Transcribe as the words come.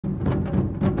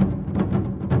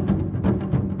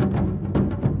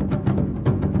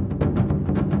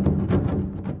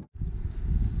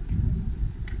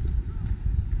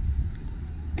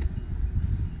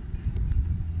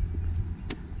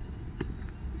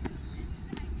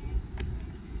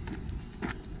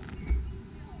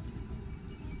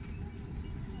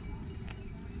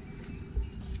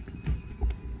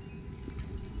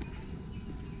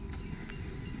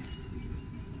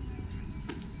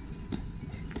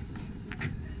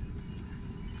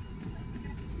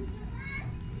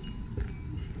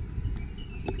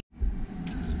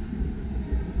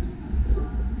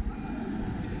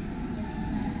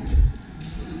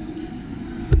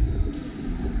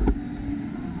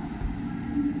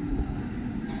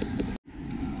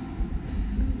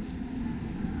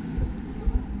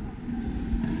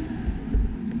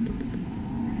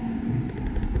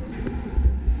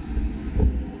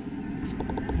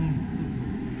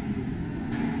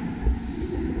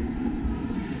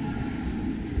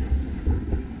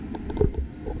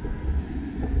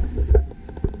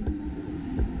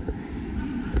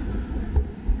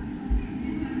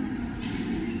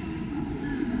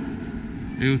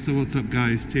Hey, so what's up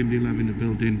guys, Team D-Lab in the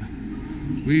building.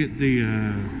 We're at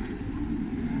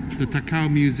the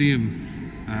Takao Museum.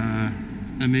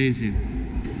 Amazing.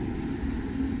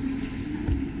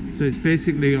 So it's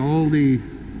basically all the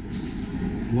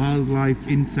wildlife,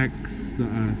 insects that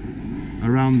are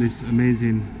around this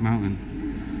amazing mountain.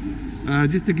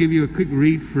 Just to give you a quick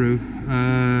read through,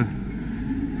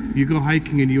 you go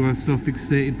hiking and you are so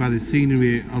fixated by the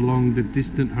scenery along the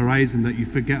distant horizon that you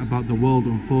forget about the world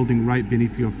unfolding right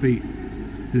beneath your feet.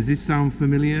 Does this sound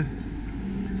familiar?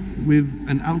 With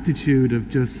an altitude of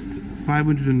just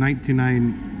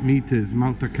 599 meters,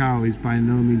 Mount Takao is by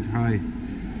no means high,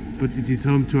 but it is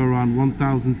home to around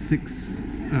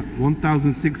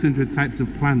 1,600 types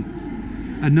of plants,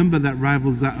 a number that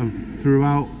rivals that of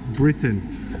throughout Britain.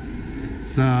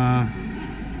 So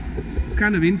it's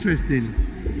kind of interesting.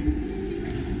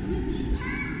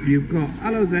 You've got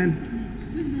alozen,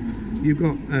 you've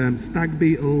got stag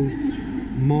beetles,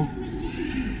 moths.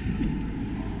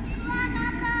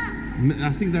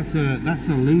 I think that's a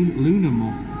lunar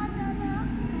moth.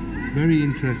 Very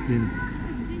interesting.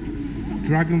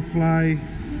 Dragonfly,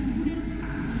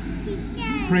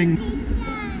 praying.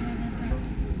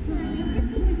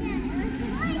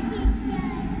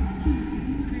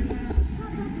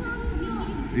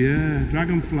 Yeah,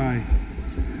 dragonfly.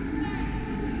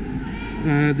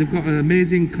 They've got an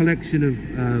amazing collection of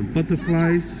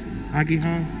butterflies,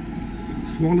 agiha,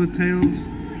 swallowtails.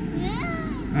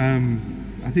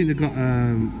 I think they've got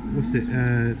what's it?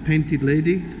 Painted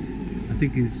lady. I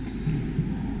think is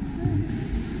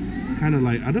kind of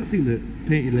like, I don't think the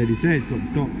painted lady's there. It's got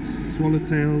dots,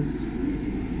 swallowtails.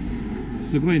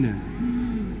 Sugoine.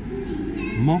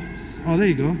 Moths. Oh, there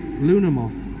you go. Lunar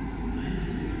moth.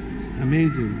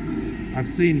 Amazing. I've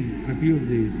seen a few of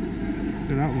these.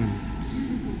 Look at that one.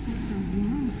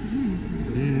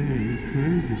 Yeah, it's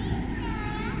crazy.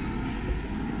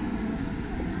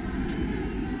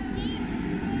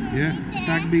 Yeah,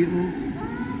 stag beetles,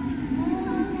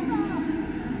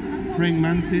 praying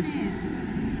mantis,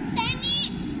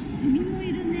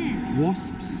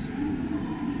 wasps.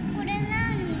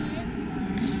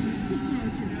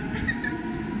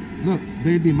 Look,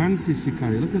 baby mantis you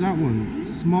carry. Look at that one.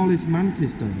 Smallest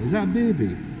mantis there. Is that a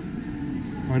baby?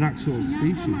 Or an actual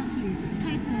species?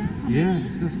 Yeah,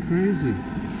 that's crazy.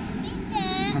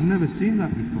 I've never seen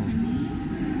that before.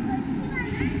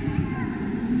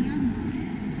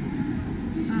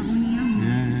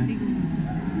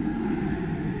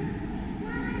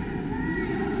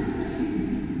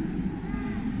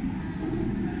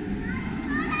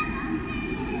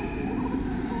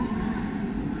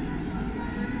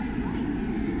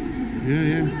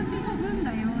 Yeah.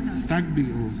 Stag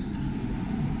beetles.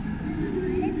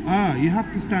 Ah, you have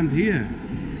to stand here.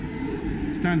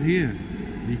 Stand here.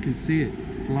 You can see it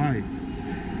fly.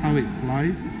 How it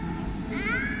flies.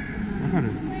 Look at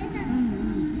it.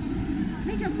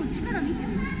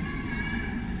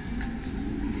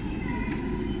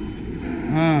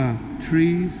 Ah,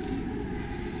 trees.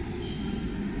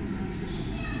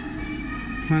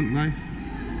 Plant life.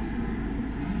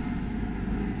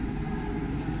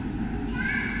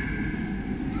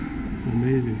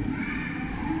 Amazing.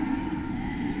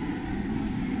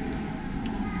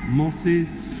 Mosses,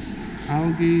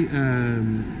 algae,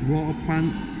 water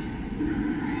plants.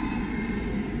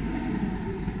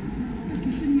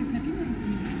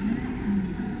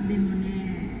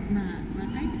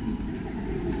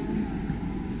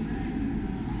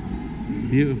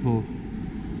 Beautiful.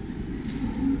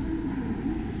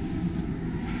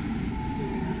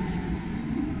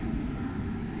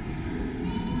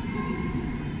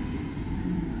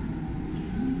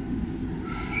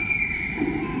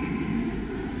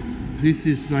 This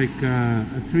is like a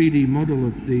 3D model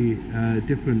of the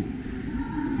different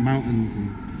mountains and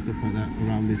stuff like that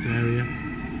around this area.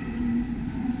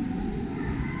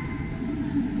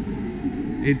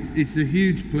 It's a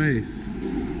huge place.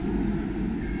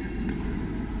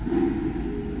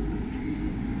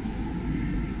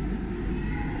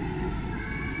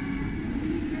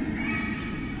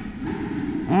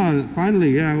 Ah,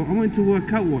 finally, yeah, I wanted to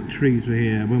work out what trees were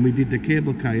here when we did the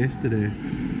cable car yesterday.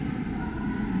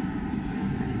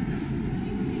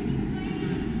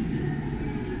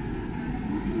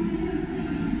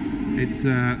 It's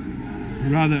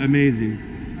rather amazing.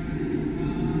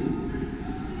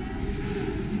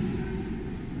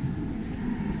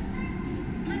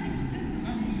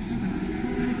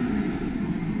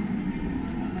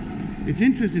 It's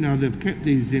interesting how they've kept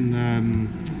these in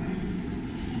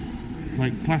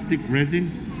like plastic resin.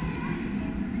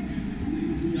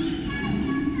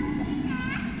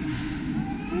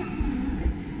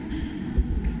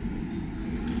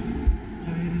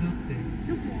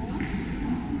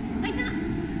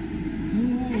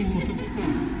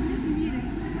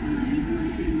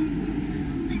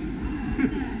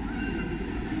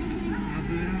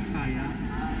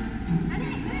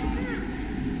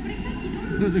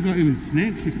 Look, they've got even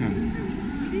snakes you can.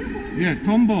 Yeah,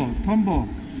 tombo.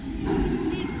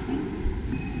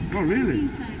 Oh, really?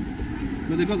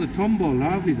 But they've got the tombo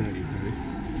larvae there, you know.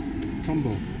 Tombo.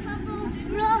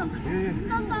 Frog. Yeah.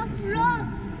 Papa, frog.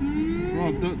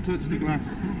 Frog, don't touch the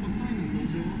glass.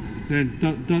 Then,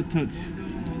 don't touch.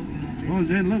 Oh,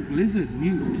 Zen, look, lizard,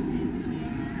 newt.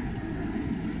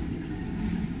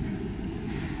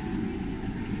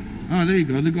 Oh, there you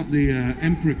go. They've got the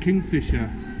emperor kingfisher,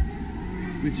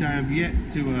 which I have yet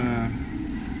to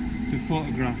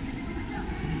photograph.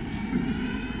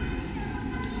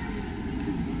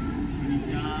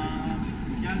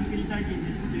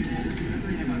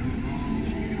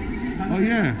 Oh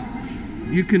yeah,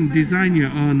 you can design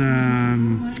your own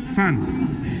fan.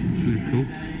 It's really cool.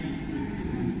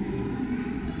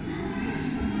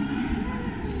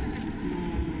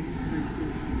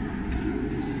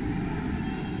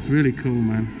 It's really cool,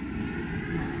 man.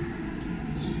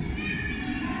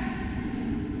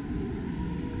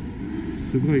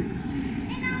 So great.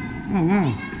 Oh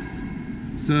wow.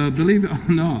 So believe it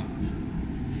or not,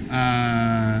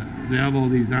 they have all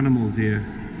these animals here.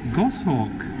 Goshawk.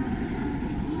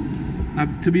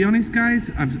 To be honest,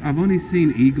 guys, I've only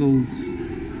seen eagles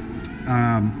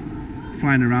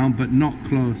flying around, but not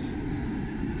close.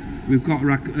 We've got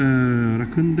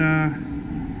racunda,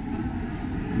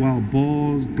 wild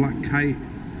boars, black kite,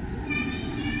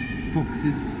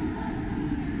 foxes,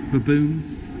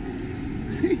 baboons.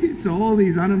 It's all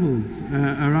these animals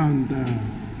around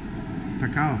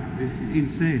Takao. It's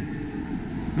insane.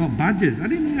 Oh, badgers. I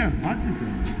didn't know they had badgers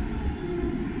there.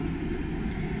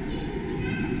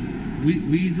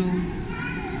 Weasels,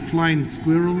 flying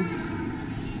squirrels.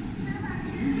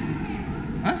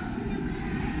 Huh?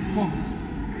 Fox.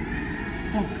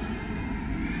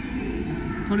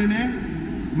 Put in there.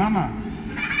 Mama.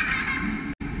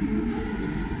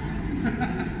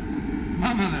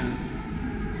 Mama there.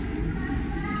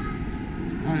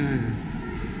 Oh, yeah.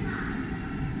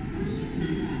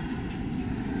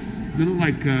 They look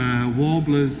like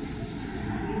warblers.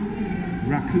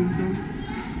 Raccoon.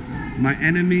 My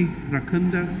enemy,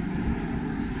 racunda.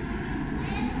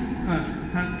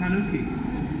 Tanuki.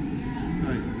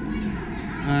 Sorry.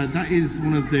 That is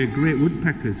one of the great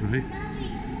woodpeckers, right?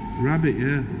 Rabbit,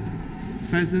 yeah.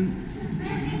 Pheasants.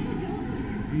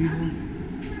 Eagles.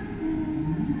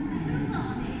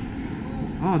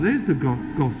 Oh, there's the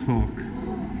goshawk.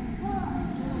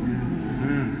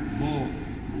 Yeah. Ball.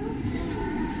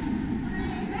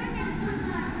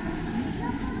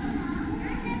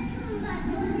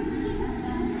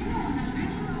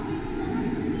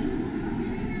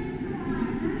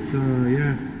 So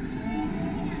yeah,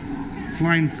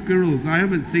 flying squirrels. I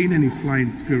haven't seen any flying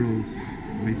squirrels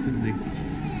recently.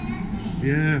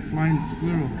 Yeah, flying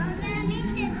squirrel.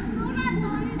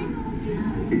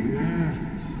 Yeah.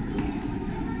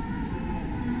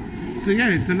 So yeah,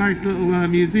 it's a nice little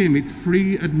museum. It's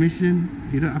free admission.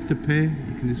 You don't have to pay.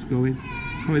 You can just go in.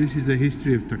 Oh, this is the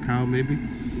history of Takao, maybe.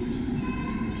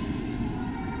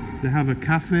 They have a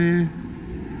cafe.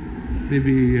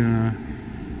 Maybe a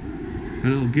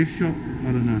little gift shop,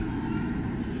 I don't know.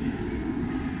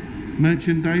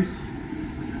 Merchandise.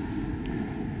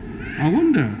 I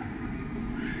wonder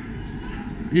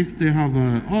if they have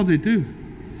a... Oh, they do.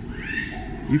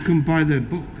 You can buy their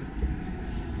book.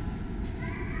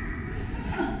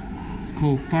 It's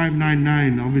called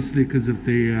 599, obviously because of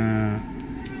the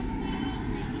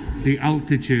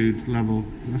altitude level.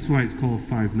 That's why it's called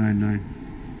 599.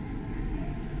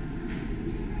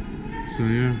 So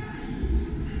yeah.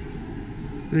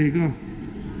 There you go.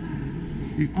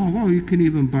 Oh wow, you can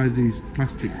even buy these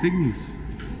plastic things.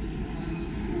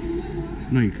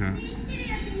 No, you can't.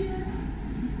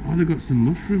 Oh, they've got some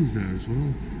mushrooms there as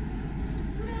well.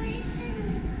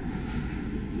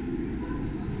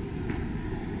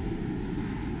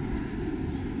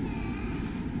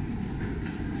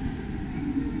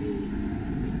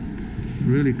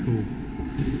 Really cool.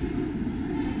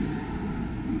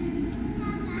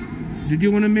 Did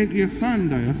you want to make your fan,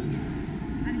 Daya?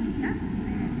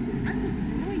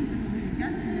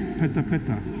 Peta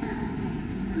peta.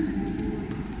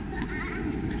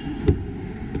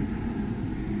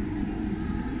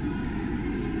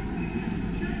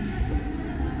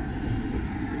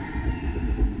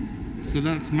 So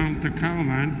that's Mount Takao,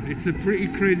 man. It's a pretty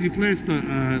crazy place, but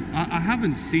I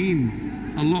haven't seen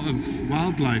a lot of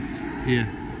wildlife here.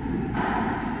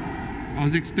 I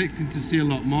was expecting to see a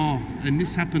lot more, and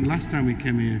this happened last time we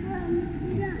came here.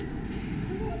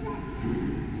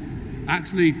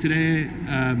 Actually today,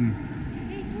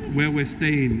 where we're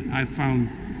staying, I found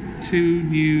 2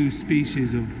 new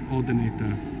species of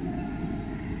ordinator.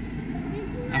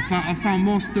 I I found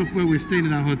more stuff where we're staying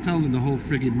in our hotel than the whole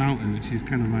frigging mountain, which is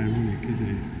kind of ironic, isn't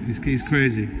it? It's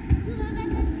crazy.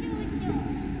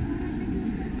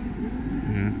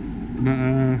 Yeah,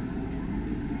 but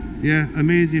yeah,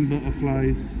 amazing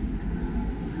butterflies.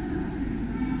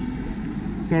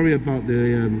 Sorry about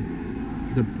the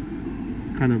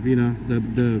kind of, you know,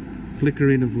 the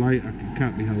flickering of light. It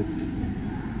can't be helped.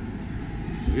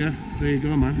 But yeah, there you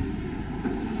go, man.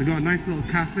 They got a nice little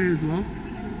cafe as well.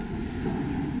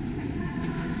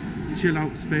 Chill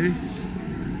out space.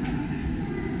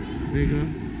 There you go.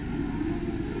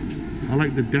 I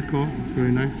like the decor, it's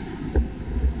very nice.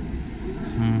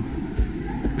 So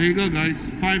there you go, guys.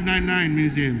 599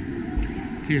 Museum,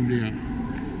 TMD out.